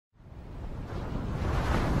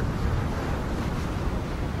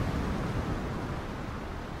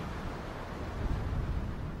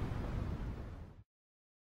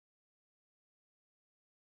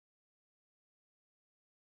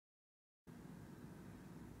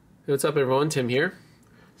Hey, what's up everyone, Tim here.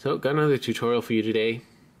 So got another tutorial for you today,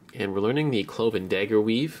 and we're learning the clove and dagger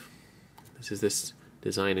weave. This is this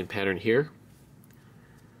design and pattern here.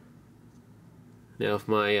 Now if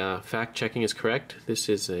my fact checking is correct, this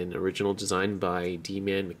is an original design by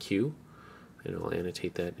D-Man McHugh, and I'll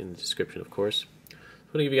annotate that in the description of course. I'm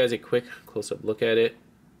going to give you guys a quick close-up look at it.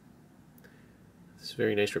 This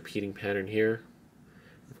very nice repeating pattern here.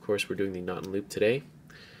 Of course we're doing the knot and loop today.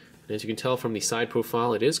 And as you can tell from the side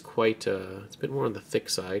profile, it is quite, it's a bit more on the thick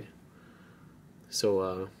side.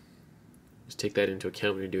 So just take that into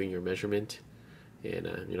account when you're doing your measurement and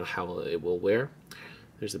you know how it will wear.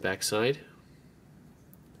 There's the back side.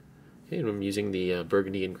 Okay, and I'm using the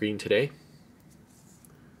burgundy and green today.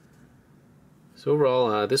 So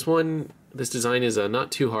overall, this design is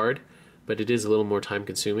not too hard, but it is a little more time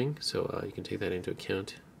consuming, so you can take that into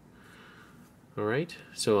account. Alright,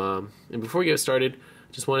 so and before we get started,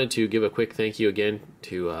 just wanted to give a quick thank you again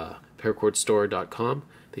to paracordstore.com.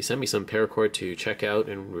 They sent me some paracord to check out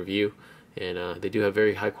and review, and they do have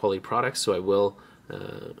very high quality products, so I will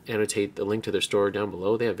annotate the link to their store down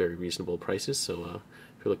below. They have very reasonable prices, so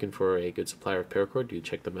if you're looking for a good supplier of paracord, do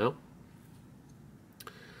check them out.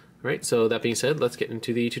 Alright, so that being said, let's get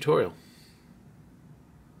into the tutorial.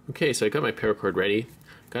 Okay, so I got my paracord ready.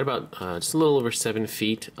 Got about just a little over 7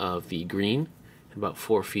 feet of the green and about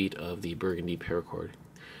 4 feet of the burgundy paracord.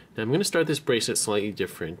 Now I'm going to start this bracelet slightly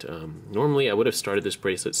different. Normally I would have started this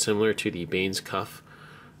bracelet similar to the Baines cuff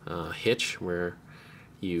hitch, where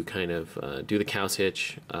you kind of do the cow's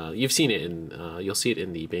hitch. You've seen it in, you'll see it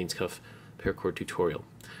in the Baines cuff paracord tutorial.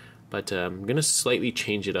 But I'm going to slightly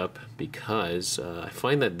change it up because I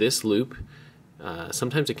find that this loop,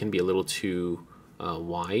 sometimes it can be a little too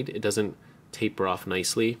wide. It doesn't taper off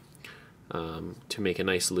nicely to make a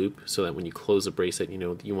nice loop, so that when you close the bracelet, you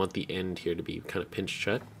know, you want the end here to be kind of pinched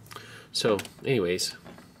shut. So anyways,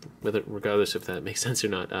 regardless if that makes sense or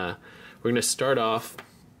not, we're going to start off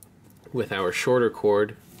with our shorter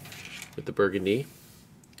cord with the burgundy.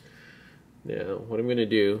 Now what I'm going to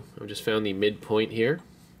do, I've just found the midpoint here.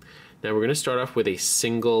 Now we're going to start off with a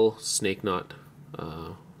single snake knot,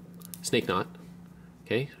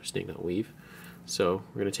 okay, or snake knot weave. So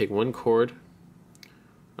we're going to take one cord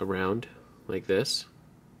around like this,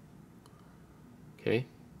 okay,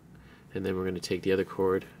 and then we're going to take the other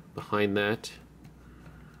cord behind that,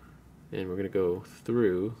 and we're going to go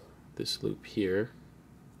through this loop here.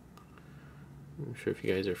 I'm sure if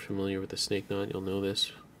you guys are familiar with the snake knot, you'll know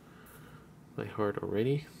this by heart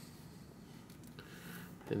already.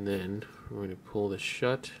 And then we're going to pull this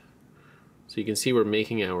shut, so you can see we're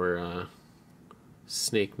making our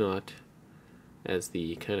snake knot as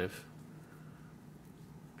the kind of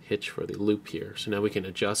hitch for the loop here. So now we can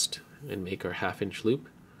adjust and make our 1/2 inch loop.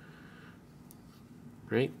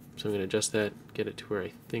 Right, so I'm going to adjust that, get it to where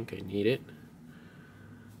I think I need it.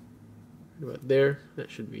 Right about there,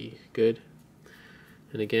 that should be good.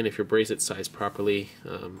 And again, if your bracelet's sized properly,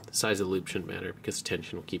 the size of the loop shouldn't matter because the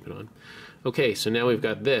tension will keep it on. Okay, so now we've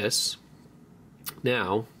got this.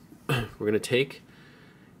 Now we're going to take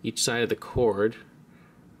each side of the cord.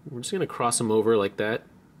 We're just going to cross them over like that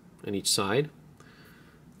on each side.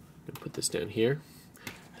 I'm going to put this down here.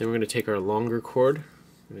 Then we're going to take our longer cord.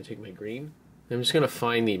 I'm going to take my green. I'm just going to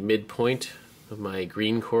find the midpoint of my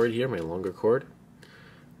green cord here, my longer cord.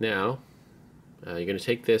 Now you're going to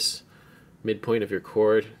take this midpoint of your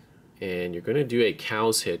cord and you're going to do a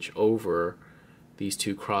cow's hitch over these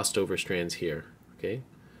two crossed over strands here. Okay,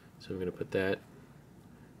 so I'm going to put that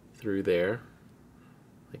through there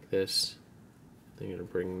like this. I'm going to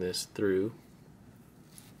bring this through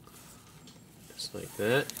just like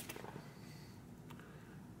that.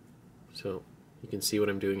 So you can see what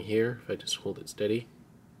I'm doing here if I just hold it steady.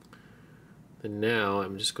 Then now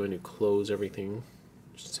I'm just going to close everything,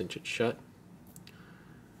 just cinch it shut.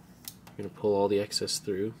 I'm going to pull all the excess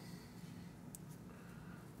through.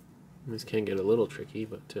 This can get a little tricky,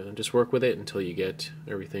 but just work with it until you get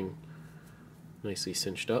everything nicely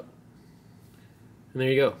cinched up. And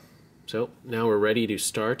there you go. So now we're ready to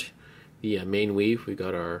start the main weave. We've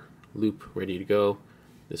got our loop ready to go.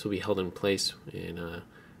 This will be held in place, and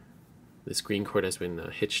this green cord has been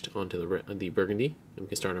hitched onto the burgundy, and we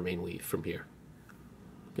can start our main weave from here.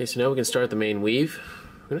 Okay, so now we can start the main weave.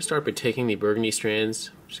 We're going to start by taking the burgundy strands.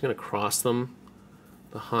 I'm just going to cross them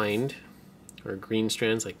behind our green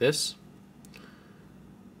strands like this.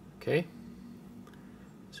 Okay,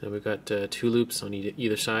 so we've got 2 loops on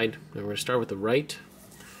either side, and we're going to start with the right.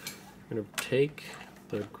 We're going to take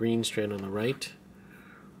the green strand on the right.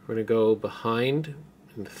 We're going to go behind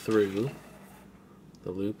and through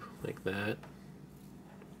the loop like that.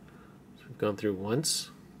 So we've gone through once,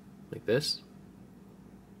 like this.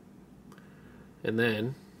 And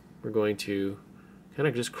then we're going to kind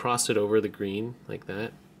of just cross it over the green like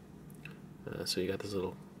that. So you got this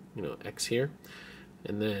little, X here.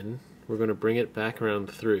 And then we're going to bring it back around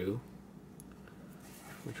through.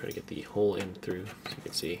 I'm trying to get the whole end through so you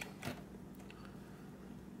can see.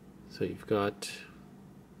 So you've got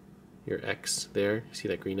your X there. You see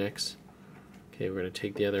that green X? Okay, we're going to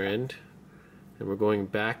take the other end and we're going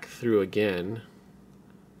back through again,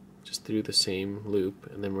 just through the same loop,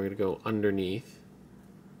 and then we're going to go underneath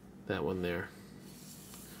that one there.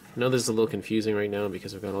 I know this is a little confusing right now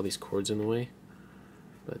because I've got all these cords in the way,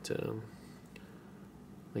 but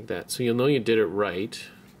like that. So you'll know you did it right.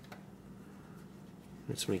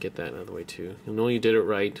 Just let me get that out of the way too. You'll know you did it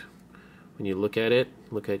right when you look at it,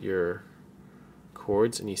 look at your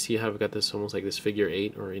cords, and you see how I've got this almost like this figure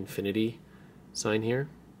 8 or infinity sign here.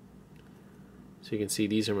 So you can see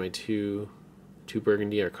these are my two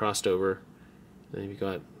burgundy are crossed over, and then you've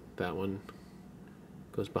got that one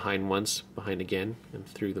goes behind once, behind again, and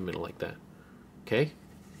through the middle like that. Okay?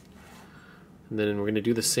 And then we're going to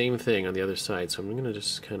do the same thing on the other side. So I'm going to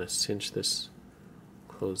just kind of cinch this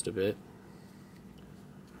closed a bit.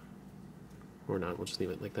 Or not, we'll just leave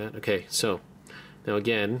it like that. Okay, so now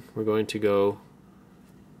again, we're going to go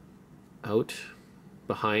out,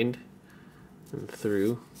 behind, and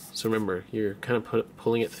through. So remember, you're kind of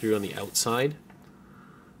pulling it through on the outside,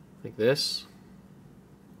 like this.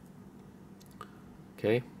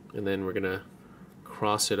 Okay, and then we're going to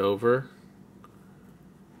cross it over,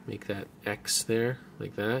 make that X there,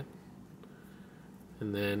 like that.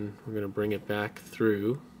 And then we're going to bring it back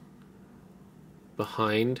through,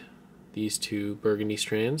 behind these two burgundy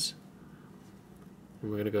strands, and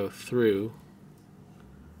we're going to go through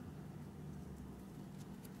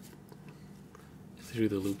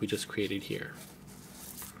the loop we just created here.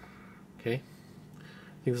 Okay,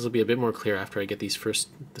 I think this will be a bit more clear after I get this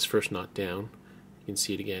first knot down. You can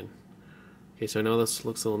see it again. Okay, so I know this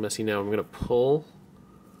looks a little messy now. I'm going to pull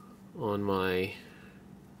on my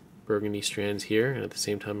burgundy strands here, and at the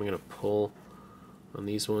same time I'm going to pull on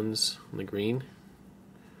these ones on the green.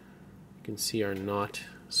 You can see our knot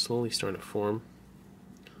slowly starting to form.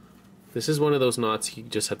 This is one of those knots you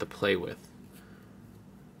just have to play with.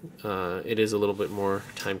 It is a little bit more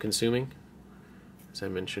time consuming, as I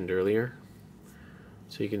mentioned earlier.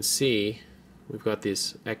 So you can see we've got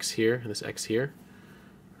this X here and this X here,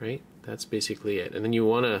 right? That's basically it. And then you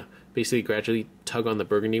want to basically gradually tug on the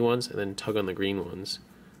burgundy ones and then tug on the green ones.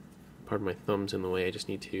 Pardon my thumb's in the way, I just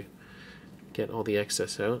need to get all the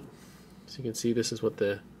excess out. So you can see this is what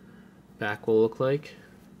the back will look like.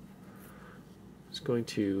 Just going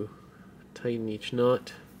to tighten each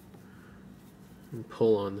knot and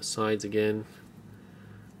pull on the sides again.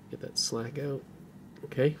 Get that slack out.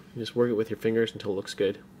 Okay, you just work it with your fingers until it looks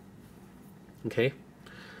good. Okay,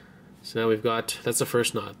 so now we've got, that's the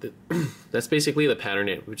first knot. That's basically the pattern.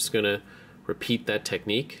 We're just going to repeat that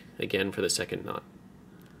technique again for the second knot.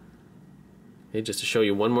 Okay, just to show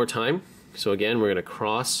you one more time. So again, we're going to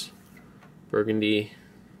cross burgundy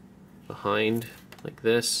behind like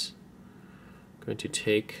this. I'm going to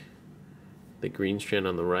take the green strand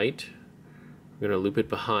on the right. We're going to loop it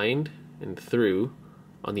behind and through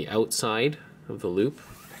on the outside of the loop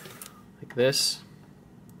like this.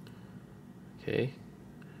 Okay,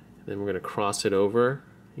 and then we're going to cross it over.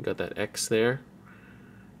 You got that X there,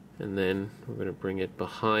 and then we're going to bring it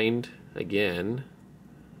behind again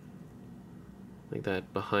like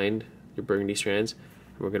that, behind your burgundy strands,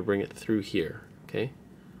 and we're going to bring it through here. Okay,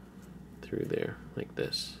 through there like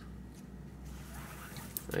this,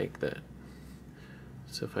 like that.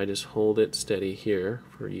 So if I just hold it steady here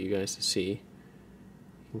for you guys to see, you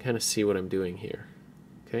can kind of see what I'm doing here.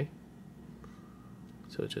 Okay,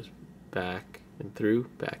 so it's just back and through,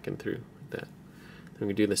 like that. Then we're going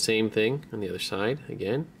to do the same thing on the other side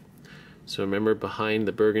again. So remember, behind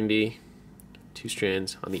the burgundy, two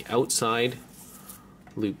strands on the outside,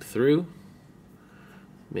 loop through,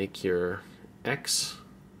 make your X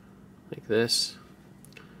like this,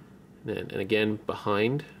 and again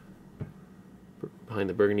behind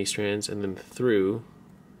the burgundy strands, and then through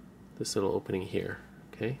this little opening here.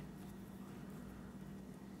 Okay,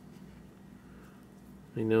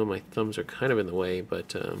 I know my thumbs are kind of in the way,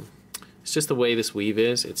 but it's just the way this weave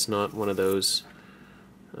is. It's not one of those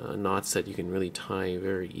knots that you can really tie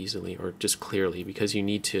very easily or just clearly, because you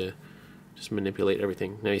need to just manipulate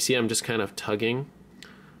everything. Now you see I'm just kind of tugging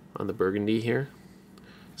on the burgundy here,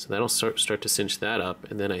 so that'll start to cinch that up,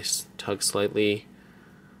 and then I tug slightly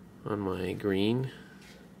on my green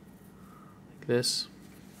like this.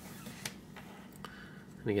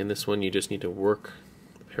 And again, this one you just need to work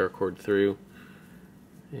the paracord through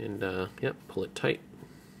and yep, pull it tight.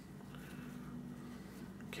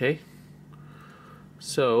 Okay,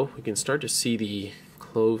 so we can start to see the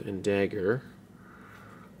clove and dagger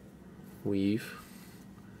weave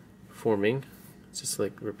forming. It's just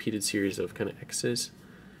like a repeated series of kind of X's.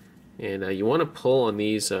 And you want to pull on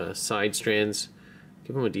these side strands,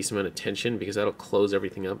 give them a decent amount of tension because that'll close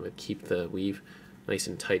everything up and keep the weave nice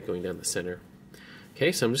and tight going down the center.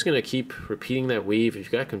 Okay, so I'm just going to keep repeating that weave. If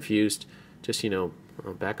you got confused, just, I'll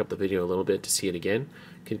back up the video a little bit to see it again.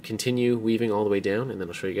 Can continue weaving all the way down, and then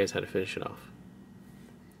I'll show you guys how to finish it off.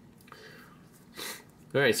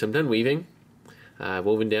 Alright, so I'm done weaving. I've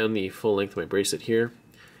woven down the full length of my bracelet here,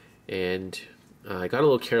 and I got a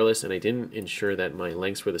little careless and I didn't ensure that my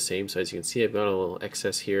lengths were the same. So as you can see, I've got a little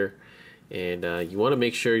excess here, and you want to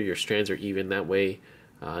make sure your strands are even. That way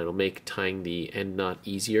it'll make tying the end knot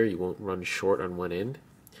easier. You won't run short on one end.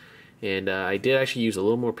 And I did actually use a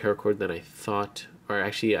little more paracord than I thought, or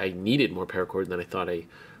actually I needed more paracord than I thought I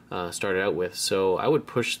started out with. So I would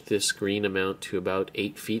push this green amount to about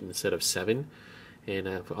 8 feet instead of 7. And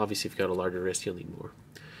obviously if you've got a larger wrist, you'll need more.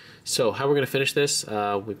 So how we're going to finish this,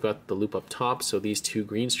 we've got the loop up top, so these 2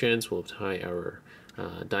 green strands will tie our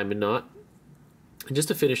diamond knot. And just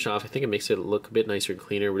to finish off, I think it makes it look a bit nicer and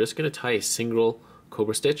cleaner, we're just going to tie a single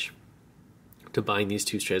cobra stitch to bind these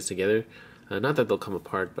 2 strands together. Not that they'll come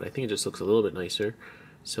apart, but I think it just looks a little bit nicer.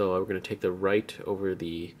 So we're going to take the right over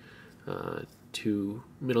the 2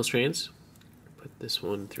 middle strands, put this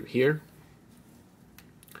one through here,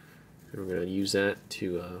 and we're going to use that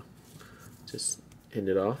to just end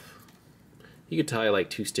it off. You could tie like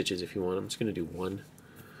 2 stitches if you want. I'm just going to do 1.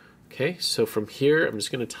 Okay, so from here I'm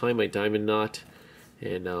just going to tie my diamond knot,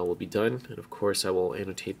 and we'll be done. And of course I will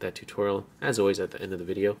annotate that tutorial as always at the end of the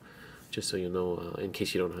video, just so you'll know in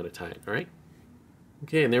case you don't know how to tie it. Alright?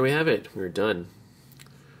 Okay, and there we have it. We're done.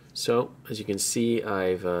 So as you can see,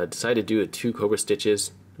 I've decided to do 2 cobra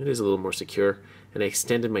stitches. It is a little more secure, and I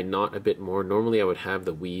extended my knot a bit more. Normally I would have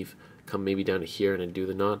the weave come maybe down to here and then do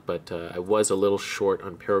the knot, but I was a little short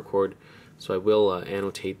on paracord, so I will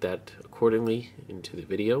annotate that accordingly into the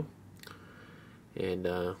video.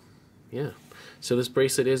 And yeah, so this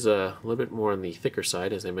bracelet is a little bit more on the thicker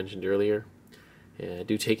side, as I mentioned earlier.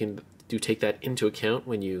 Do take that into account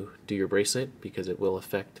when you do your bracelet, because it will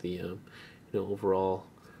affect the overall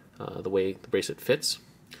the way the bracelet fits.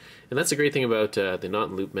 And that's the great thing about the knot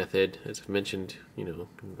and loop method, as I've mentioned, in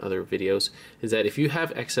other videos, is that if you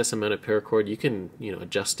have excess amount of paracord, you can,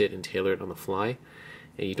 adjust it and tailor it on the fly,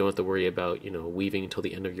 and you don't have to worry about, weaving until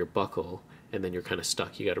the end of your buckle, and then you're kind of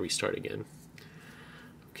stuck. You got to restart again.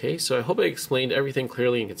 Okay, so I hope I explained everything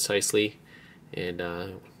clearly and concisely, and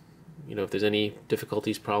if there's any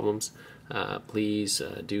difficulties, problems, please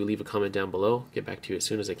do leave a comment down below. Get back to you as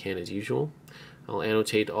soon as I can, as usual. I'll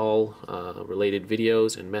annotate all related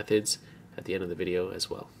videos and methods at the end of the video as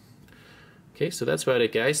well. Okay, so that's about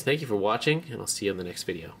it, guys. Thank you for watching, and I'll see you in the next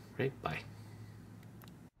video. Right, bye.